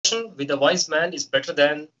discussion with a wise man is better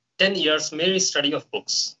than 10 years merry study of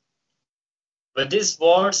books. With these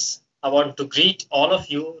words, I want to greet all of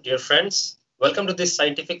you, dear friends. Welcome to this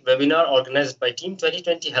scientific webinar organized by Team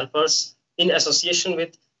 2020 Helpers in association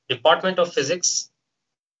with Department of Physics,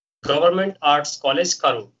 Government Arts College,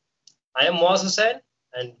 Karur. I am Moaz Hussain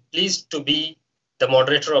and pleased to be the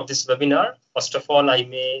moderator of this webinar. First of all, I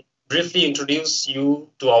may briefly introduce you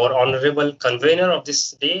to our honorable convener of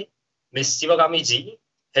this day, Ms. Shivagami Ji,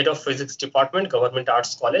 Head of Physics Department, Government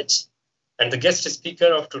Arts College, and the guest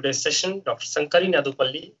speaker of today's session, Dr. Shankari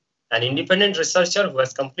Nadupalli, an independent researcher who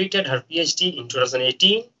has completed her PhD in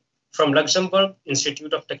 2018 from Luxembourg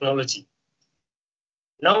Institute of Technology.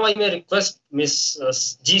 Now I may request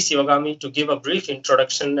Ms. G. Shivagami to give a brief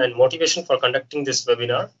introduction and motivation for conducting this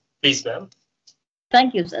webinar. Please, ma'am.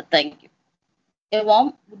 Thank you, sir. Thank you. A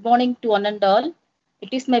warm good morning to one and all. It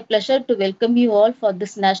is my pleasure to welcome you all for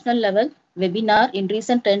this national level webinar in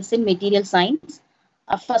recent trends in material science.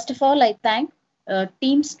 First of all, I thank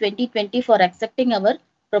Teams 2020 for accepting our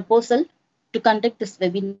proposal to conduct this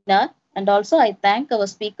webinar. And also I thank our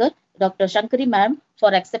speaker, Dr. Shankari ma'am,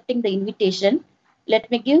 for accepting the invitation. Let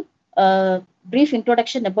me give a brief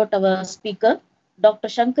introduction about our speaker. Dr.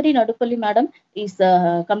 Shankari Nadupalli madam is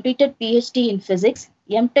completed PhD in physics,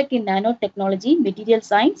 MTech in nanotechnology, material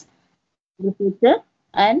science, researcher,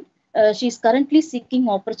 and she is currently seeking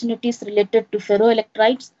opportunities related to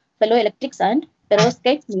ferroelectrics and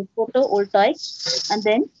perovskites in photovoltaics. And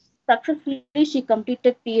then successfully she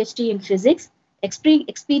completed PhD in physics,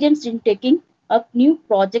 experienced in taking up new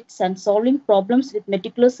projects and solving problems with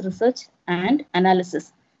meticulous research and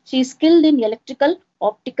analysis. She is skilled in electrical,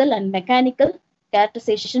 optical, and mechanical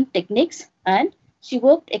characterization techniques, and she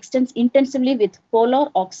worked intensively with polar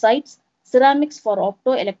oxides, ceramics for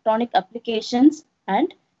optoelectronic applications,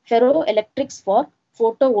 and ferroelectrics for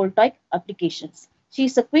photovoltaic applications. She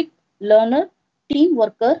is a quick learner, team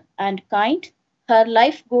worker, and kind. Her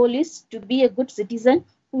life goal is to be a good citizen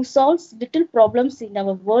who solves little problems in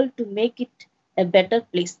our world to make it a better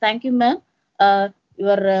place. Thank you, ma'am.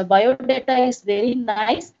 Your biodata is very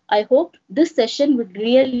nice. I hope this session would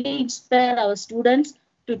really inspire our students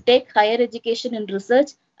to take higher education and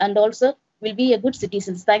research and also will be a good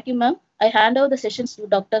citizens. Thank you, ma'am. I hand over the sessions to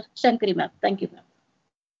Dr. Shankari, ma'am. Thank you, ma'am.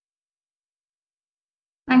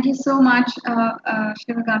 Thank you so much,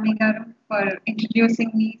 Shivagami garu, for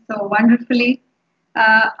introducing me so wonderfully.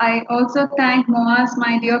 I also thank Moaz,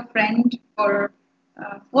 my dear friend, for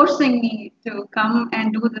forcing me to come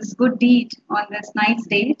and do this good deed on this nice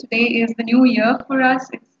day. Today is the new year for us.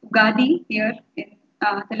 It's Ugadi here in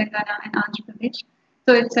Telangana and Andhra Pradesh.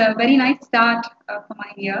 So it's a very nice start for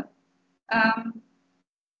my year.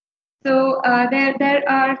 There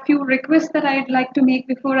are a few requests that I'd like to make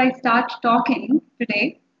before I start talking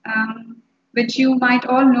today, which you might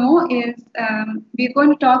all know is we're going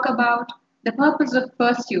to talk about the purpose of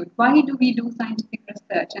pursuit. Why do we do scientific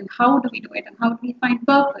research and how do we do it and how do we find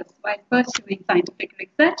purpose while pursuing scientific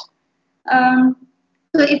research?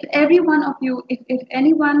 So if every one of you, if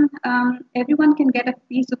anyone, everyone can get a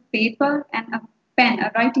piece of paper and a pen,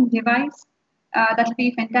 a writing device, that will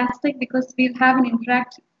be fantastic because we'll have an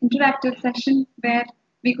interactive session where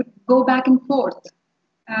we could go back and forth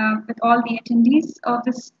with all the attendees of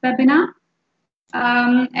this webinar.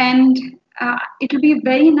 It will be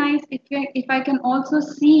very nice if I can also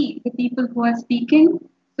see the people who are speaking.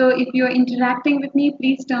 So if you're interacting with me,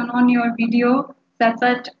 please turn on your video such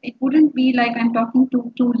that it wouldn't be like I'm talking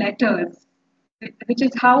to two letters, which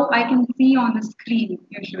is how I can see on the screen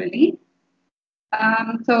usually.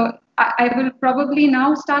 So I will probably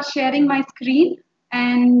now start sharing my screen,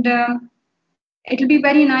 and it'll be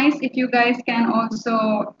very nice if you guys can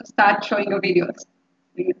also start showing your videos.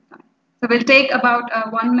 So we'll take about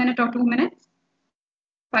 1 minute or 2 minutes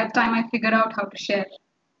by the time I figure out how to share.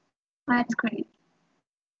 That's great.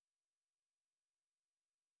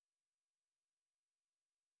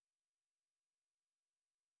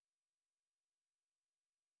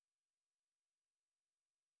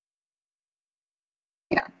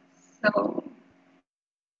 Yeah, so.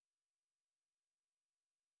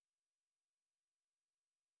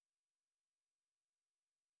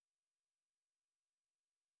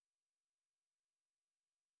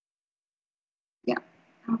 Yeah,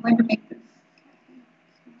 I'm going to make this.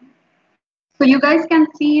 So you guys can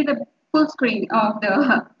see the full screen of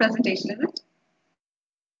the presentation, is it?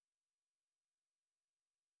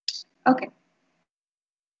 Okay.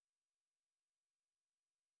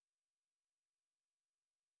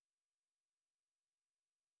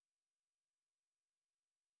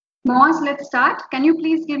 Moaz, let's start. Can you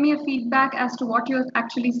please give me a feedback as to what you're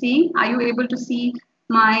actually seeing? Are you able to see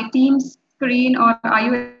my Teams screen, or are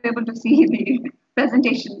you able to see the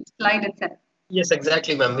presentation slide itself? Yes,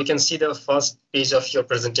 exactly, ma'am. We can see the first page of your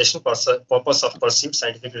presentation, purpose of perceived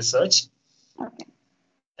scientific research. Okay.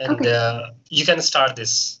 And Okay. You can start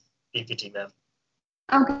this PPT, ma'am.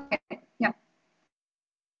 Okay. Yeah.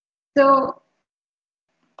 So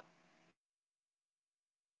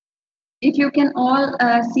if you can all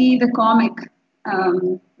see the comic,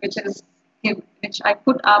 which is which I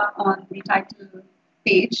put up on the title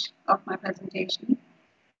page of my presentation.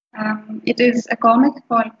 It is a comic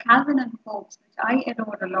called Calvin and Hobbes, which I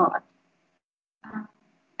adore a lot. Uh,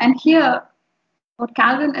 and here, what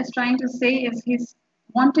Calvin is trying to say is he's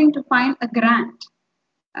wanting to find a grant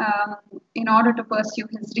um, in order to pursue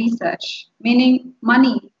his research, meaning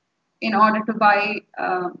money in order to buy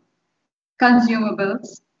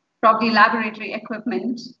consumables, probably laboratory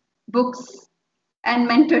equipment, books, and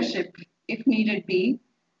mentorship, if needed be,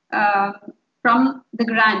 um, from the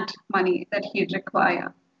grant money that he'd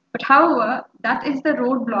require. But however, that is the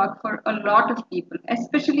roadblock for a lot of people,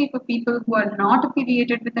 especially for people who are not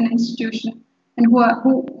affiliated with an institution and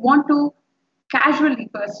who want to casually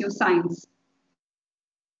pursue science.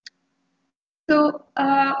 So,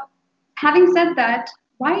 having said that,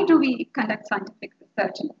 why do we conduct scientific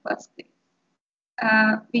research in the first place?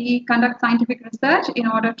 We conduct scientific research in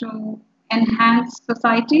order to enhance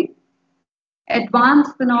society, advance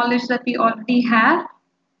the knowledge that we already have,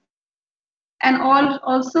 and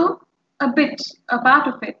also a part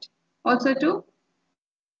of it, also to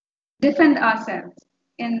defend ourselves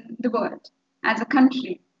in the world as a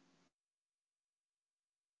country.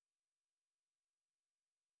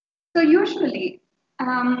 So usually,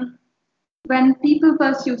 when people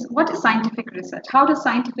pursue what is scientific research, how does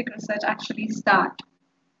scientific research actually start?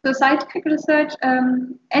 So scientific research,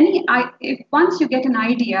 if once you get an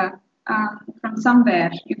idea from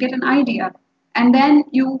somewhere, you get an idea, and then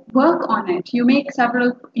you work on it. You make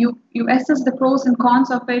you assess the pros and cons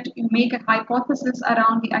of it. You make a hypothesis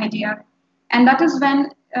around the idea, and that is when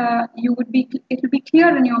it will be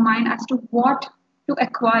clear in your mind as to what to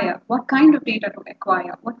acquire, what kind of data to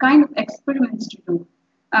acquire, what kind of experiments to do,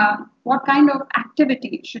 what kind of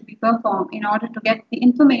activity should be performed in order to get the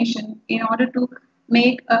information, in order to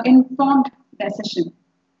make an informed decision.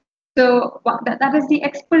 So that is the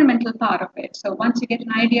experimental part of it. So once you get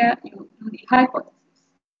an idea, you do the hypothesis.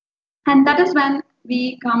 And that is when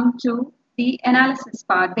we come to the analysis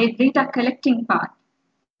part, the data collecting part.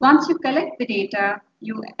 Once you collect the data,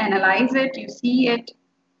 you analyze it, you see it,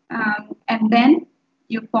 and then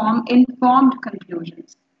you form informed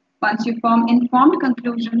conclusions. Once you form informed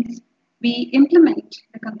conclusions, we implement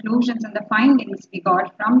the conclusions and the findings we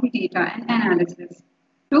got from the data and analysis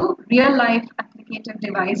to real life applicative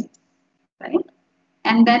devices, right?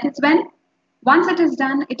 And that is when, once it is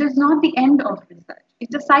done, it is not the end of research.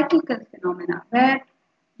 It's a cyclical phenomena where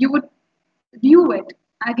you would view it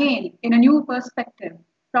again in a new perspective.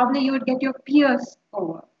 Probably you would get your peers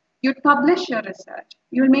over. You'd publish your research.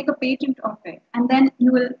 You will make a patent of it, and then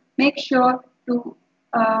you will make sure to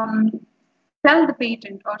sell the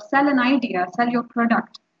patent or sell an idea, sell your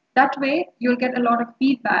product. That way, you'll get a lot of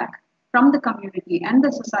feedback from the community and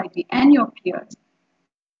the society and your peers.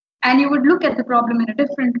 And you would look at the problem in a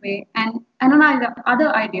different way, and another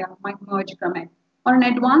other idea might merge from it, or an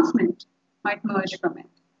advancement might merge from it.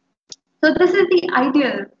 So this is the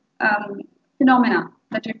ideal phenomena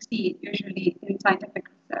that you see usually in scientific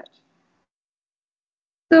research.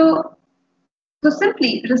 So, so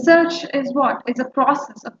simply, research is what? It's a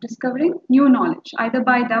process of discovering new knowledge, either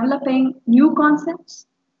by developing new concepts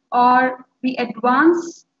or we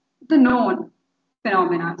advance the known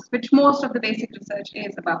phenomena, which most of the basic research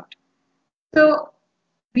is about. So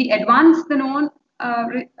we advance the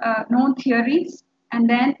known theories, and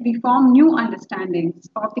then we form new understandings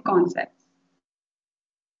of the concepts.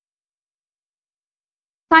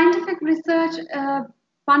 Scientific research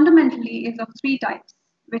fundamentally is of three types,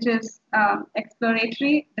 which is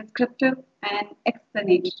exploratory, descriptive, and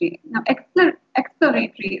explanatory. Now,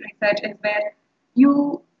 exploratory research is where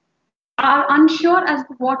you are unsure as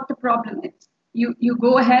to what the problem is. You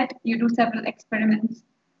go ahead, you do several experiments,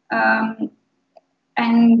 and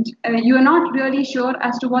you are not really sure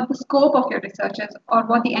as to what the scope of your research is or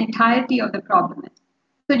what the entirety of the problem is.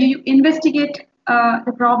 So you investigate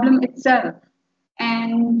the problem itself,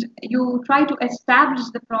 and you try to establish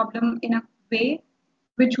the problem in a way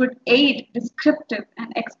which would aid descriptive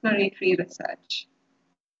and exploratory research.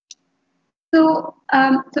 So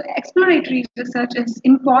exploratory research is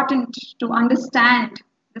important to understand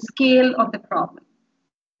the scale of the problem.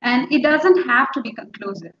 And it doesn't have to be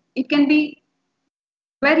conclusive. It can be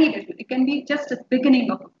Very little. It can be just a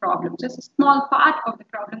beginning of a problem, just a small part of the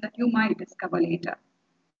problem that you might discover later.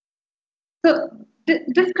 So,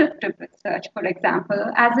 descriptive research, for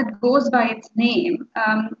example, as it goes by its name,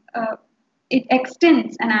 it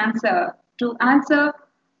extends an answer to answer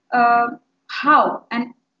how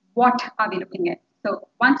and what are we looking at. So,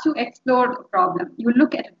 once you explore a problem, you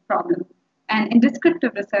look at a problem, and in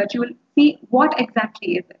descriptive research, you will see what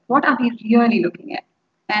exactly is it? What are we really looking at?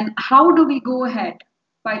 And how do we go ahead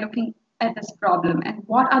by looking at this problem? And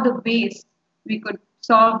what are the ways we could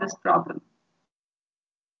solve this problem?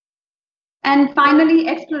 And finally,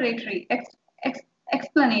 explanatory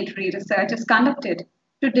research is conducted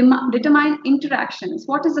to determine interactions.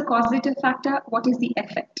 What is the causative factor? What is the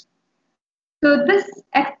effect? So this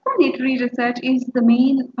explanatory research is the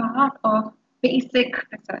main part of basic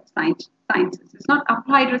research sciences. It's not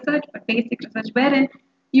applied research, but basic research, wherein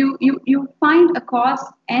you find a cause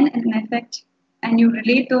and an effect, and you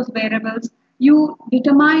relate those variables. You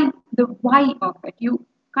determine the why of it. You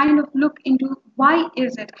kind of look into why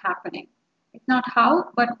is it happening. It's not how,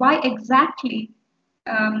 but why exactly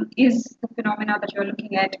is the phenomena that you're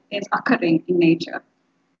looking at is occurring in nature.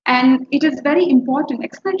 And it is very important,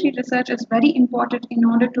 explanatory research is very important in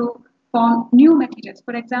order to form new materials.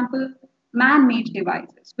 For example, man-made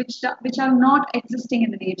devices, which are not existing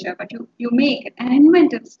in the nature, but you make it. An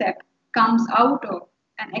inventive step comes out of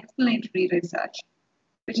an explanatory research,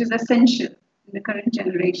 which is essential in the current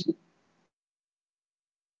generation.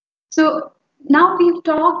 So now we've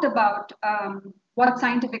talked about what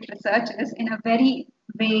scientific research is in a very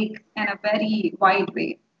vague and a very wide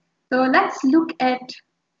way. So let's look at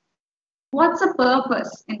what's the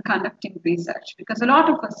purpose in conducting research, because a lot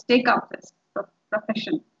of us take up this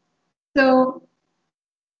profession. So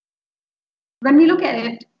when we look at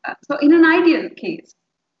it, so in an ideal case,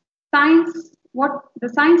 what the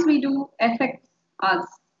science we do affects us,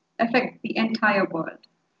 affects the entire world.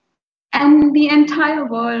 And the entire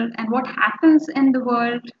world and what happens in the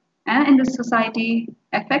world and in the society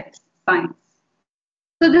affects science.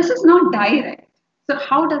 So this is not direct. So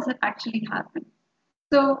how does it actually happen?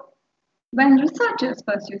 So when researchers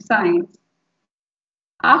pursue science,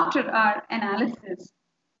 after our analysis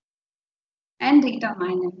and data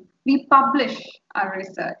mining, we publish our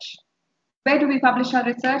research. Where do we publish our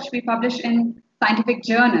research? We publish in scientific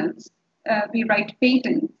journals. We write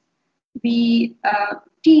patents. We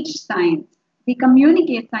teach science. We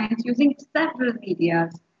communicate science using several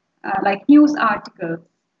medias, like news articles,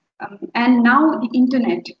 and now the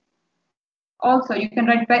internet. Also, you can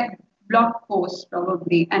write blog posts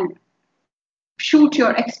probably and shoot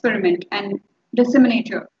your experiment and disseminate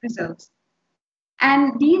your results.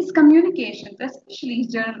 And these communications, especially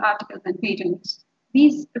journal articles and patents,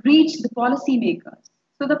 these reach the policymakers.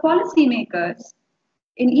 So the policymakers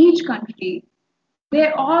in each country,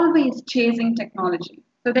 they're always chasing technology.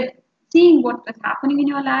 So they're seeing what is happening in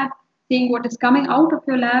your lab, seeing what is coming out of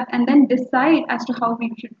your lab, and then decide as to how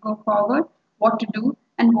we should go forward, what to do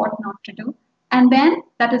and what not to do. And then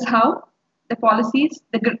that is how the policies,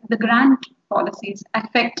 the grant policies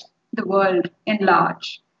affect the world in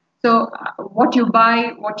large. So what you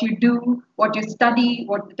buy, what you do, what you study,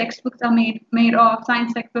 what the textbooks are made of,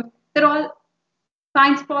 science textbooks, they're all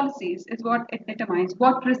science policies is what it determines.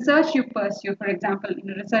 What research you pursue, for example, in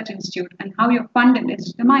a research institute, and how you're funded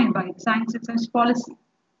is determined by the science research policy.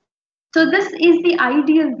 So this is the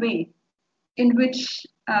ideal way in which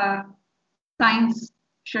science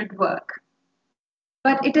should work.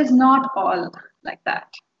 But it is not all like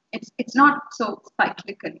that. It's not so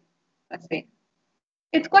cyclical, let's say.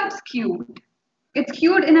 It's quite skewed. It's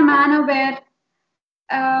skewed in a manner where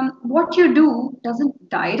what you do doesn't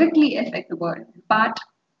directly affect the world, but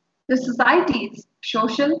the society's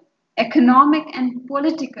social, economic, and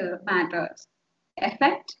political matters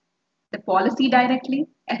affect the policy directly,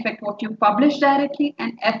 affect what you publish directly,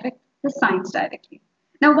 and affect the science directly.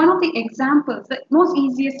 Now, one of the examples, the most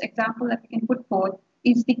easiest example that we can put forth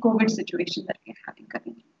is the COVID situation that we're having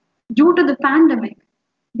currently. Due to the pandemic,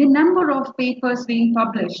 the number of papers being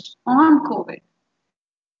published on COVID,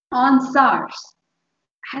 on SARS,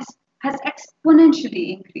 has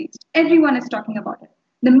exponentially increased. Everyone is talking about it.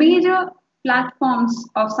 The major platforms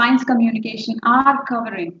of science communication are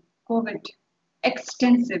covering COVID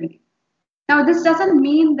extensively. Now, this doesn't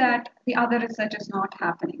mean that the other research is not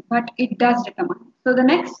happening, but it does determine. So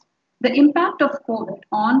the impact of COVID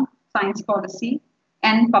on science policy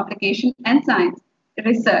and publication and science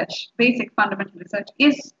research, basic fundamental research,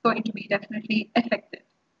 is going to be definitely affected.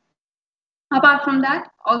 Apart from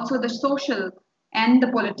that, also the social and the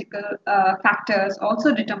political factors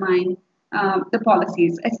also determine the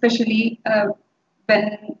policies, especially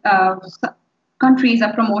when countries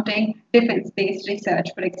are promoting defense-based research,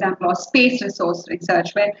 for example, or space resource research,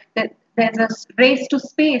 where there's a race to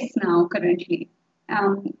space now currently.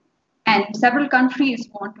 And several countries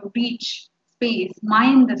want to reach space,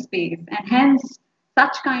 mine the space, and hence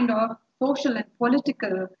such kind of social and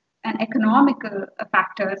political and economical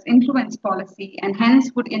factors influence policy and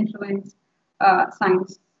hence would influence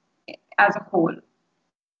science as a whole.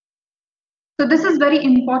 So this is very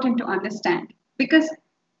important to understand because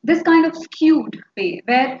this kind of skewed way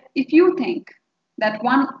where if you think that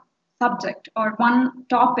one subject or one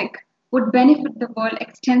topic would benefit the world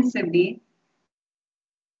extensively,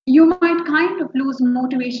 you might kind of lose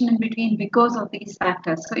motivation in between because of these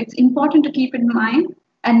factors. So it's important to keep in mind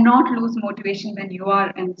and not lose motivation when you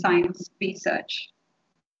are in science research.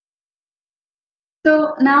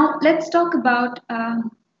 So now let's talk about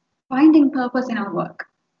finding purpose in our work.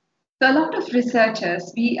 So a lot of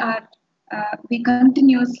researchers, we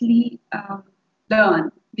continuously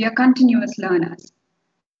learn. We are continuous learners.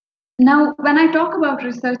 Now, when I talk about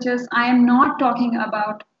researchers, I am not talking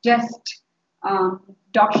about just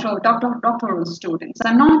doctoral students.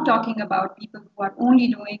 I'm not talking about people who are only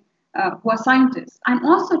doing, who are scientists. I'm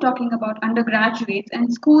also talking about undergraduates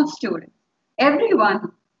and school students. Everyone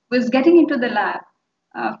who is getting into the lab,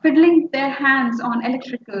 fiddling their hands on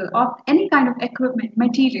electrical or any kind of equipment,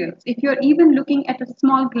 materials. If you're even looking at a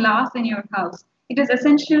small glass in your house, it is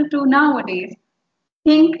essential to nowadays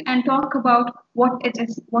think and talk about what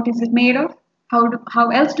is it made of, how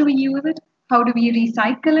else do we use it, how do we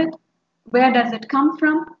recycle it, where does it come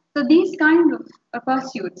from. So these kind of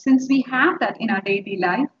pursuits, since we have that in our daily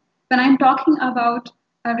life, when I'm talking about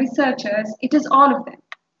researchers, it is all of them.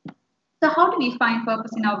 So how do we find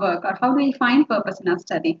purpose in our work, or how do we find purpose in our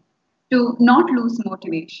study to not lose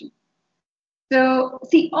motivation? So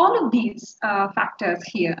see, all of these factors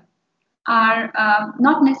here are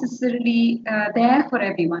not necessarily there for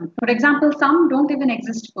everyone. For example, some don't even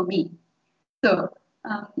exist for me. So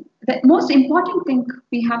the most important thing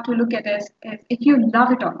we have to look at is if you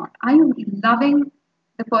love it or not. Are you loving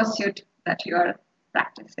the pursuit that you are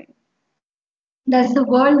practicing? Does the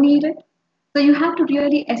world need it? So you have to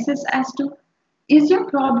really assess as to is your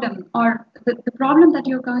problem or the problem that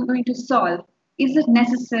you're going to solve, is it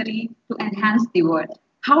necessary to enhance the world?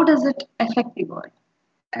 How does it affect the world?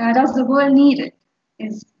 Does the world need it?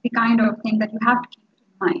 Is the kind of thing that you have to keep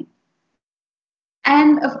in mind.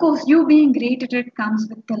 And of course, you being great at it comes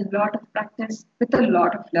with a lot of practice, with a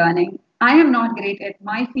lot of learning. I am not great at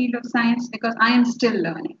my field of science because I am still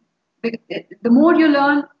learning. The more you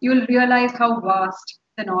learn, you'll realize how vast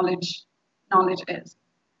the knowledge is.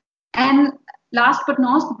 And last but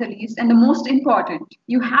not the least, and the most important,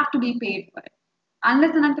 you have to be paid for it.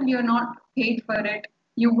 Unless and until you're not paid for it,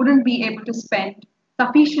 you wouldn't be able to spend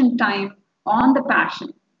sufficient time on the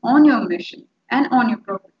passion, on your mission, and on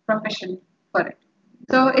your profession for it.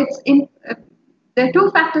 So there are two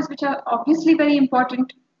factors which are obviously very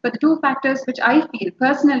important, but the two factors which I feel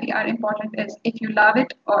personally are important is if you love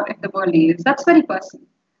it or if the world needs it. That's very personal.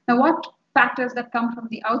 Now, what factors that come from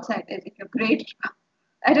the outside is if you're great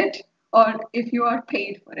at it or if you are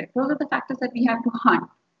paid for it. Those are the factors that we have to hunt.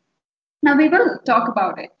 Now, we will talk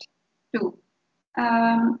about it too.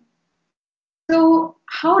 So,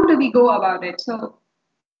 how do we go about it? So,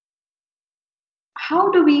 how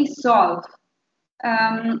do we solve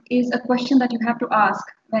is a question that you have to ask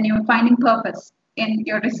when you're finding purpose in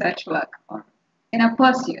your research work or in a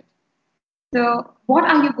pursuit. So, what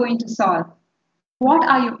are you going to solve? What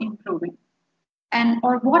are you improving? And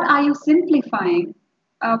or what are you simplifying?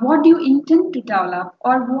 What do you intend to develop,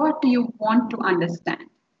 or what do you want to understand?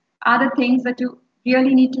 Are the things that you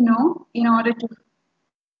really need to know in order to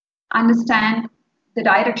understand the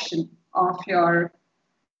direction of your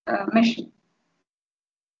mission.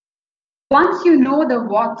 Once you know the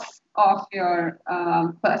what's of your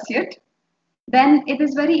pursuit, then it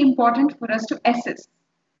is very important for us to assess.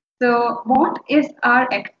 So, what is our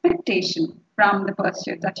expectation from the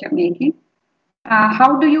pursuit that you're making?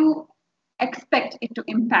 How do you expect it to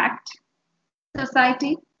impact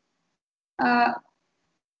society? Uh,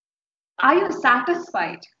 are you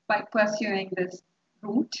satisfied by pursuing this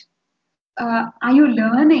route? Are you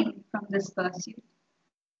learning from this pursuit?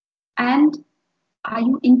 And are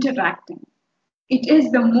you interacting? It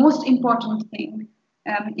is the most important thing.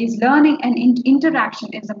 Is learning and interaction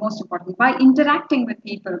is the most important. By interacting with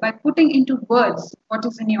people, by putting into words what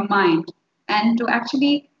is in your mind, and to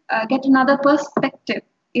actually get another perspective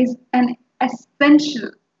is an essential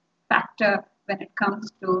factor when it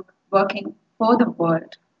comes to working for the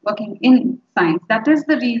world, working in science. That is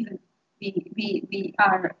the reason we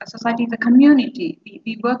are a society is a community.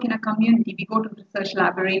 We work in a community. We go to research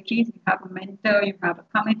laboratories. You have a mentor. You have a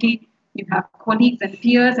committee. You have colleagues and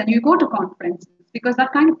peers, and you go to conferences because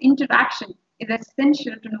that kind of interaction is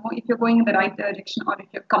essential to know if you're going in the right direction or if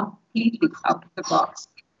you're completely out of the box.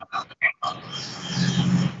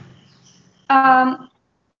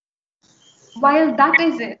 While that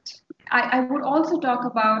is it, I would also talk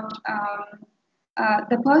about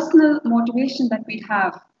the personal motivation that we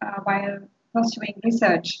have while pursuing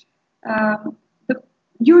research. The,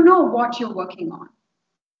 you know what you're working on,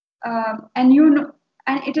 and you know,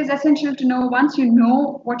 and it is essential to know. Once you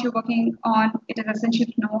know what you're working on, it is essential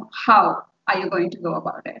to know how are you going to go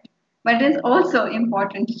about it. But it is also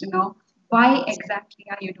important to know why exactly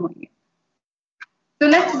are you doing it. So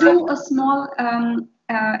let's do a small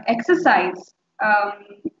exercise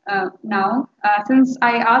now. Since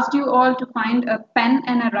I asked you all to find a pen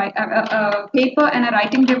and a paper and a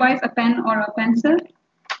writing device, a pen or a pencil,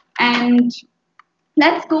 and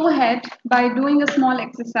let's go ahead by doing a small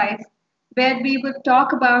exercise where we would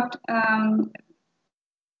talk about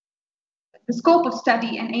the scope of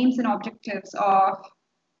study and aims and objectives of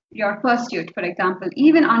your pursuit, for example,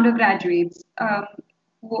 even undergraduates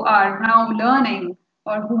who are now learning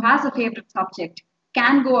or who has a favorite subject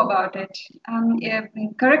can go about it.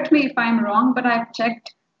 Correct me if I'm wrong, but I've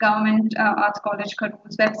checked Government Arts College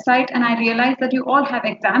Karoor's website and I realized that you all have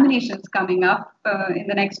examinations coming up in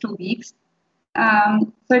the next 2 weeks.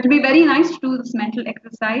 So it'll be very nice to do this mental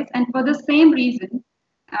exercise. And for the same reason,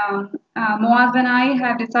 Moaz and I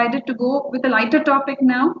have decided to go with a lighter topic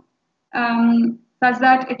now, such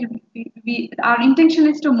that our intention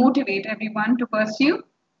is to motivate everyone to pursue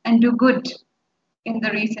and do good in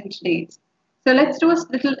the recent days. So let's do a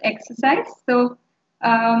little exercise. So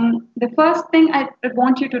the first thing I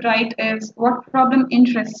want you to write is what problem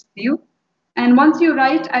interests you. And once you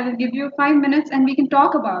write, I will give you 5 minutes and we can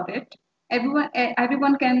talk about it.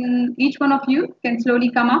 Everyone can, each one of you can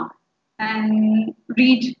slowly come up and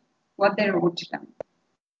read what they wrote down.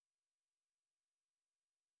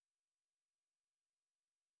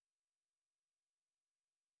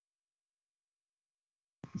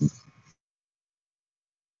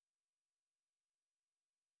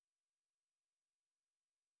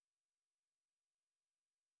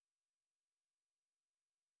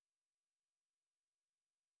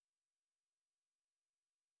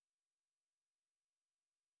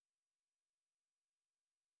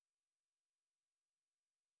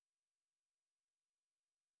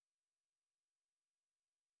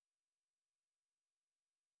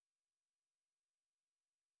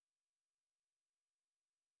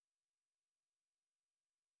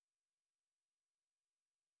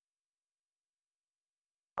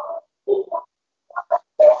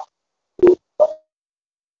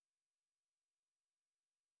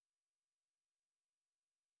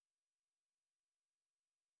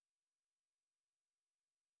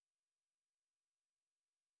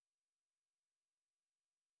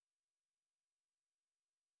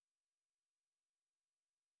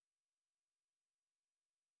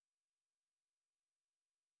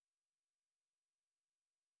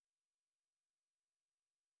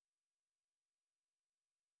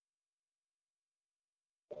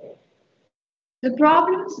 The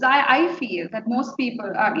problems that I feel that most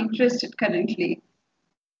people are interested currently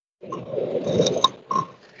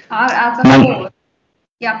are as a Ma'am, whole.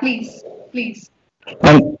 Yeah, please.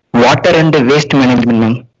 water and the waste management,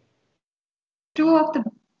 ma'am. Two of the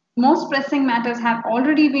most pressing matters have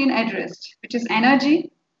already been addressed, which is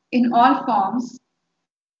energy in all forms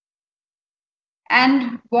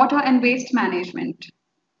and water and waste management,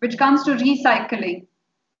 which comes to recycling,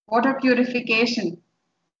 water purification,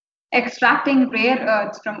 extracting rare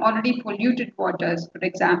earths from already polluted waters, for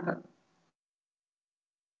example,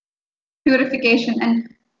 purification and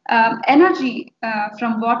energy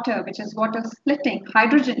from water, which is water splitting.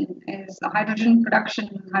 Hydrogen is hydrogen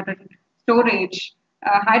production, hydrogen storage.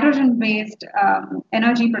 Hydrogen-based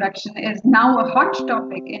energy production is now a hot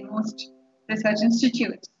topic in most research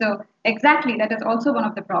institutes. So exactly, that is also one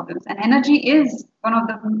of the problems. And energy is one of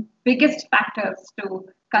the biggest factors to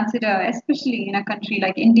consider, especially in a country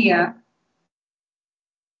like India.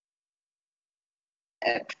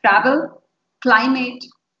 Travel, climate,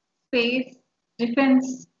 space,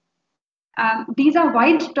 defense. These are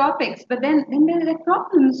wide topics, but then there are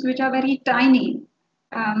problems which are very tiny.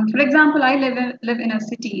 For example, I live in a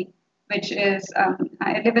city which is,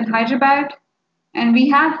 I live in Hyderabad, and we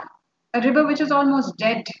have a river which is almost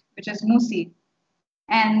dead, which is Musi.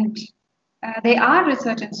 And there are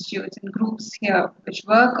research institutes and groups here which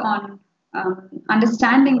work on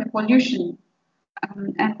understanding the pollution.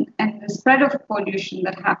 and the spread of pollution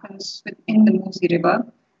that happens within the Musi River.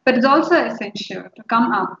 But it's also essential to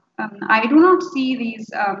come up. I do not see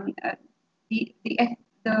the, the,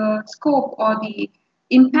 the scope or the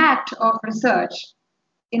impact of research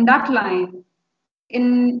in that line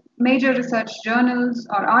in major research journals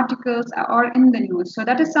or articles or in the news. So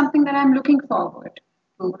that is something that I'm looking forward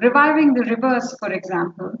to. Reviving the rivers, for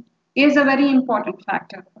example, is a very important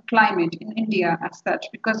factor for climate in India as such,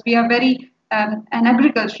 because we are very an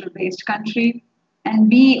agricultural based country and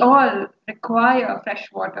we all require fresh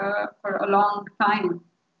water for a long time.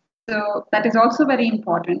 So that is also very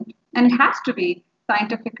important and it has to be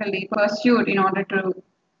scientifically pursued in order to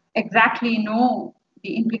exactly know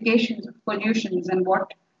the implications of pollutions and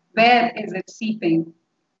where is it seeping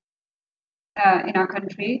in our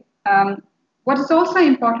country. What is also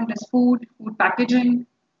important is food packaging,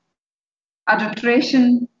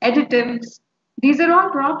 adulteration, additives. These are all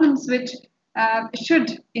problems which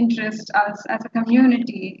should interest us as a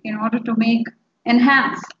community in order to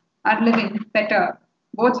enhance our living better,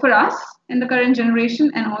 both for us in the current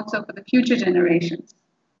generation and also for the future generations.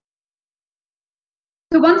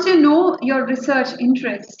 So once you know your research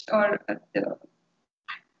interest or the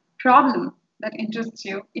problem that interests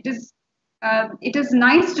you, it is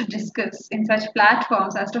nice to discuss in such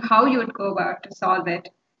platforms as to how you would go about to solve it,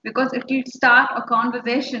 because it will start a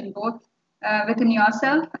conversation both within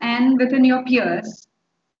yourself and within your peers,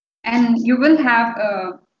 and you will have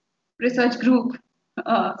a research group,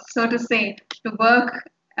 so to say, to work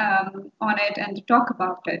on it and to talk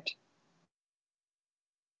about it.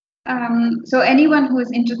 So anyone who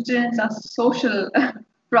is interested in such social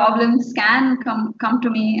problems can come to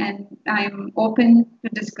me, and I'm open to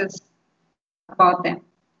discuss about them.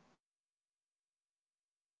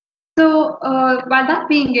 So while that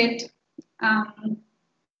being it,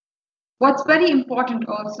 what's very important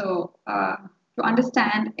also to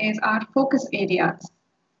understand is our focus areas.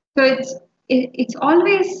 So it's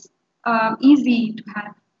always easy to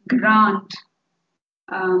have grand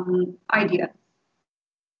ideas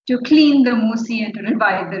to clean the Musi and to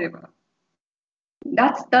revive the river.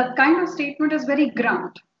 That kind of statement is very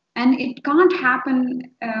grand, and it can't happen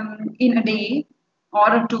in a day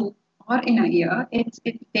or two or in a year. It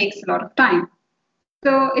takes a lot of time.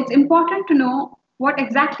 So it's important to know what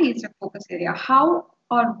exactly is your focus area. How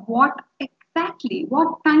or what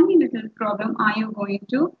tiny little problem are you going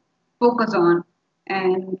to focus on,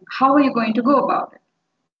 and how are you going to go about it?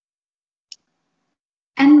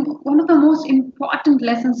 And one of the most important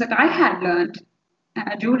lessons that I had learned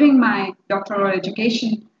during my doctoral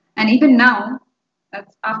education, and even now,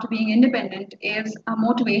 after being independent, is a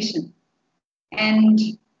motivation. And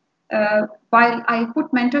while I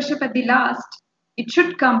put mentorship at the last, it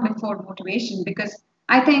should come before motivation, because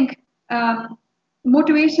I think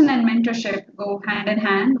motivation and mentorship go hand in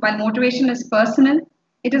hand. While motivation is personal,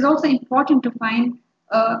 it is also important to find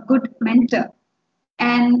a good mentor.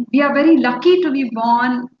 And we are very lucky to be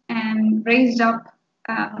born and raised up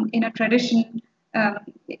in a tradition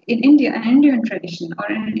in India, an Indian tradition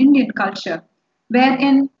or in an Indian culture,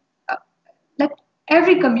 wherein that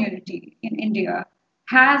every community in India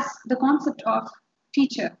has the concept of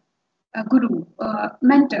teacher, a guru, a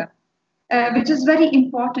mentor, which is very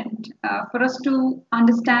important for us to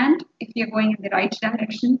understand if we are going in the right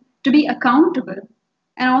direction, to be accountable,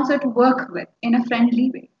 and also to work with in a friendly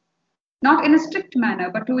way. Not in a strict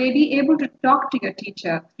manner, but to be able to talk to your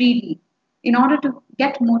teacher freely in order to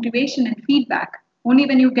get motivation and feedback. Only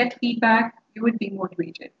when you get feedback, you would be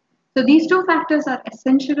motivated. So these two factors are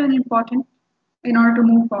essential and important in order to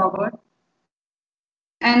move forward.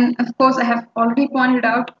 And of course, I have already pointed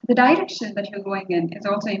out the direction that you're going in is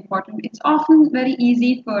also important. It's often very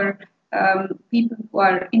easy for people who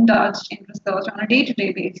are indulged in research on a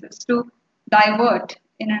day-to-day basis to divert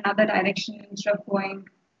in another direction instead of going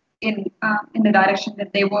in the direction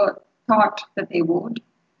that they were thought that they would.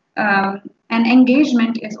 And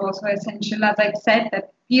engagement is also essential. As I've said,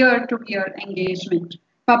 that peer-to-peer engagement.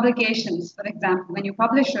 Publications, for example, when you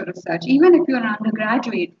publish your research, even if you're an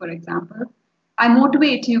undergraduate, for example, I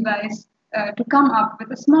motivate you guys to come up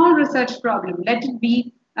with a small research problem. Let it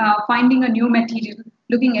be finding a new material,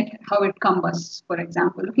 looking at how it combusts, for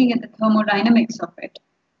example, looking at the thermodynamics of it,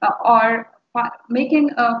 or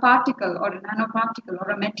making a particle or a nanoparticle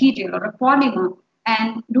or a material or a polymer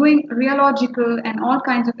and doing rheological and all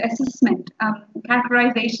kinds of assessment,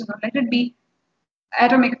 characterization, or let it be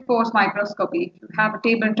atomic force microscopy. If you have a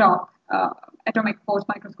tabletop atomic force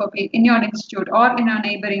microscopy in your institute or in a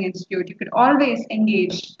neighboring institute, you could always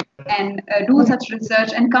engage and do such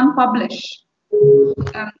research and come publish.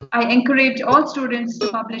 I encourage all students to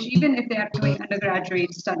publish, even if they are doing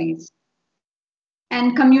undergraduate studies.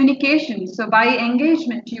 And communication. So by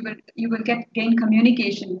engagement, you will gain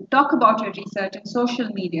communication. Talk about your research in social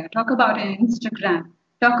media. Talk about it in Instagram.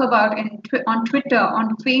 Talk about it on Twitter,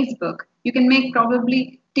 on Facebook. You can make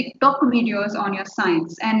probably TikTok videos on your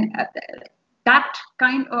science, and that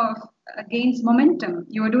kind of gains momentum.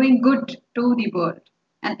 You are doing good to the world,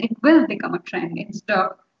 and it will become a trend instead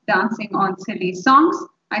of dancing on silly songs.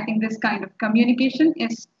 I think this kind of communication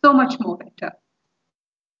is so much more better.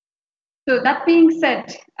 So that being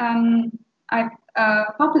said, I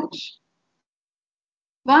publish.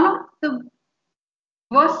 One of the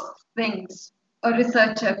worst things a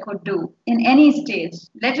researcher could do in any stage,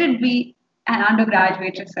 let it be an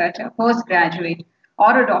undergraduate researcher, postgraduate,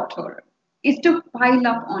 or a doctoral, is to pile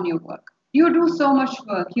up on your work. You do so much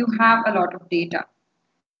work, you have a lot of data,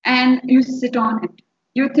 and you sit on it.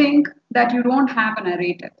 You think that you don't have a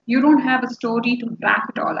narrative, you don't have a story to wrap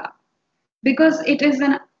it all up, because it's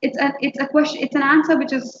a question, it's an answer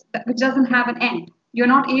which doesn't have an end. You're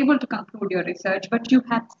not able to conclude your research, but you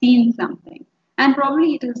have seen something, and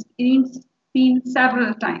probably it has been seen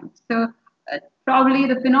several times. So probably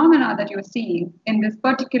the phenomena that you're seeing in this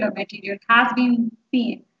particular material has been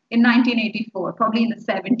seen in 1984, probably in the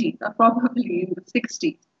 70s, or probably in the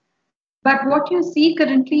 60s. But what you see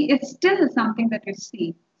currently is still something that you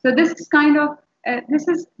see. So this is kind of this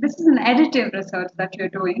is an additive research that you're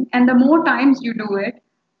doing, and the more times you do it,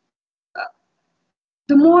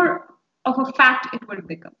 the more of a fact it will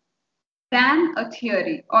become than a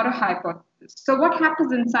theory or a hypothesis. So what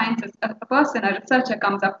happens in science is a person, a researcher,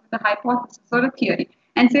 comes up with a hypothesis or a theory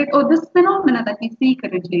and says, "Oh, this phenomena that we see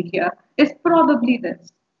currently here is probably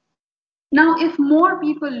this." Now, if more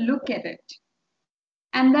people look at it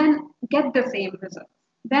and then get the same results,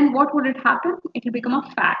 then what would it happen? It will become a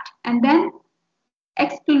fact. And then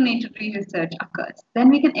explanatory research occurs. Then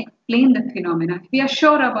we can explain the phenomena. If we are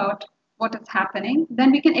sure about what is happening,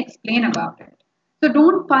 then we can explain about it. So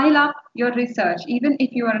don't pile up your research, even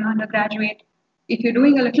if you are an undergraduate, if you're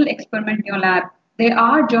doing a little experiment in your lab, there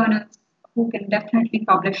are journals who can definitely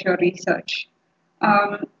publish your research.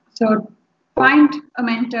 So find a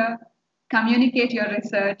mentor, communicate your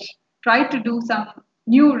research, try to do some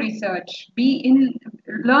new research,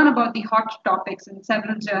 learn about the hot topics in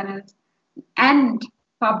several journals, and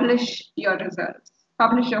publish your results,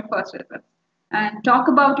 publish your first results, and talk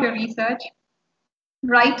about your research.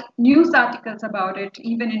 Write news articles about it,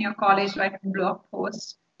 even in your college, write blog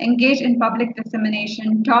posts, engage in public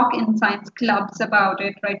dissemination, talk in science clubs about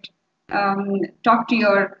it, right? Talk to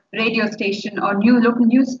your radio station or local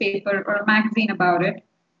newspaper or magazine about it.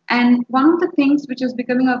 And one of the things which is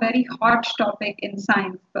becoming a very hot topic in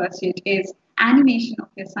science pursuit is animation of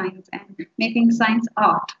your science and making science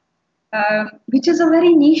art, which is a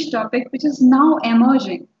very niche topic which is now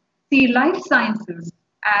emerging. See, life sciences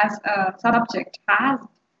as a subject has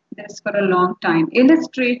this for a long time,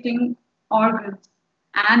 illustrating organs,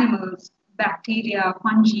 animals, bacteria,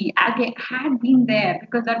 fungi had been there,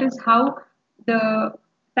 because that is how the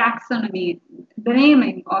taxonomy, the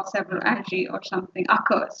naming of several algae or something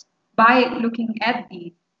occurs, by looking at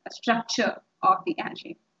the structure of the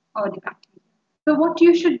algae or the bacteria. So what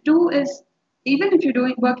you should do is, even if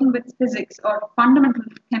you're working with physics or fundamental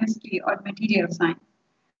chemistry or material science,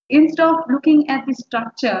 instead of looking at the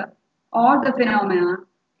structure or the phenomena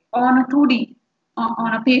on a 2D,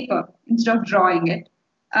 on a paper, instead of drawing it,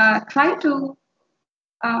 try to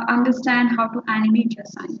understand how to animate your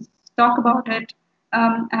science. Talk about it,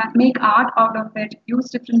 make art out of it, use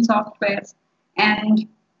different softwares, and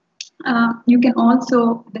you can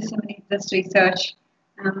also disseminate this research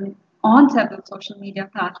on several social media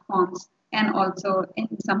platforms and also in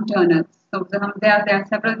some journals. So there are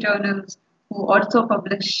several journals who also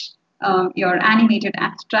publish your animated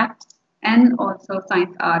abstracts and also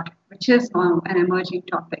science art, which is now an emerging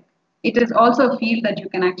topic. It is also a field that you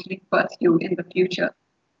can actually pursue in the future.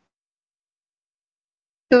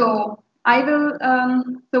 So I will.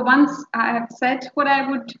 So once I have said what I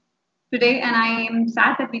would today, and I am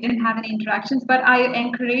sad that we didn't have any interactions, but I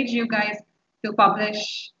encourage you guys to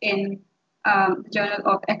publish in the Journal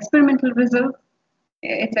of Experimental Results.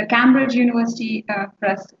 It's a Cambridge University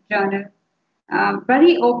Press journal,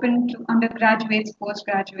 very open to undergraduates,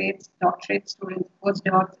 postgraduates, doctorate students,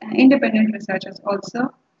 postdocs, and independent researchers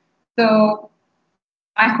also. So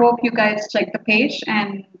I hope you guys check the page,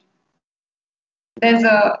 and there's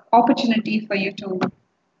an opportunity for you to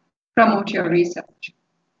promote your research.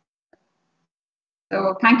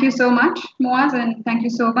 So thank you so much, Moaz, and thank you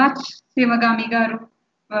so much, Simagami Garu,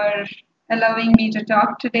 for allowing me to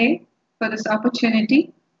talk today, for this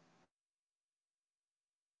opportunity.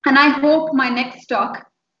 And I hope my next talk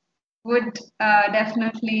would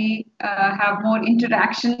definitely have more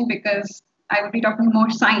interaction because I would be talking more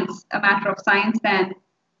science, a matter of science than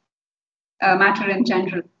a matter in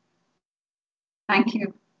general. Thank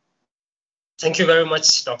you. Thank you very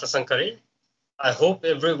much, Dr. Shankari. I hope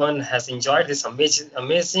everyone has enjoyed this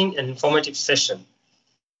amazing and informative session.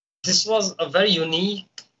 This was a very unique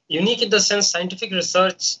in the sense scientific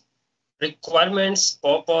research requirements,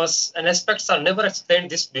 purpose, and aspects are never explained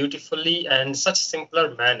this beautifully and such a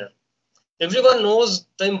simpler manner. Everyone knows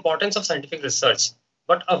the importance of scientific research,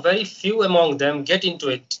 but a very few among them get into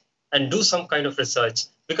it and do some kind of research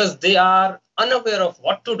because they are unaware of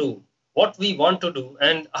what to do, what we want to do,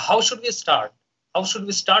 and how should we start? How should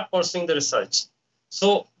we start pursuing the research?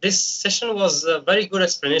 So this session was a very good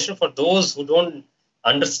explanation for those who don't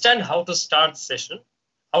understand how to start the session,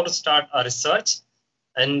 how to start a research.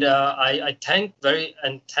 And I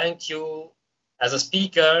thank you as a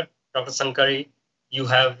speaker, Dr. Sankari. You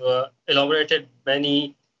have elaborated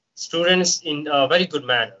many students in a very good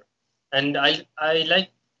manner. And I like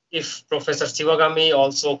if Professor Sivagami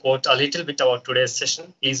also quote a little bit about today's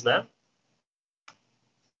session, please, ma'am.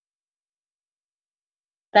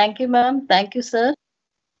 Thank you, ma'am. Thank you, sir.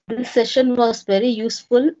 This session was very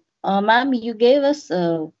useful. Ma'am, you gave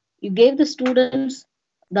the students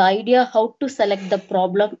the idea how to select the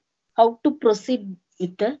problem, how to proceed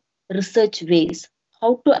with the research ways,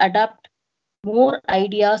 how to adapt more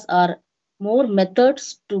ideas or more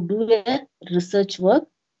methods to do a research work.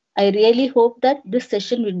 I really hope that this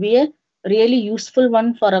session will be a really useful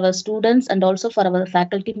one for our students and also for our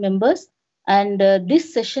faculty members. And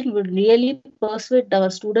this session will really persuade our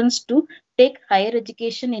students to take higher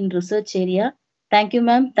education in research area. Thank you,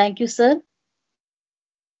 ma'am. Thank you, sir.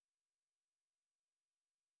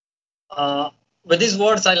 Uh, with these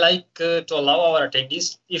words, I like to allow our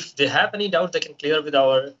attendees, if they have any doubt, they can clear with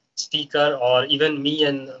our speaker or even me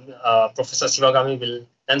and Professor Sivagami will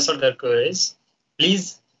answer their queries.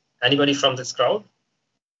 Please, anybody from this crowd?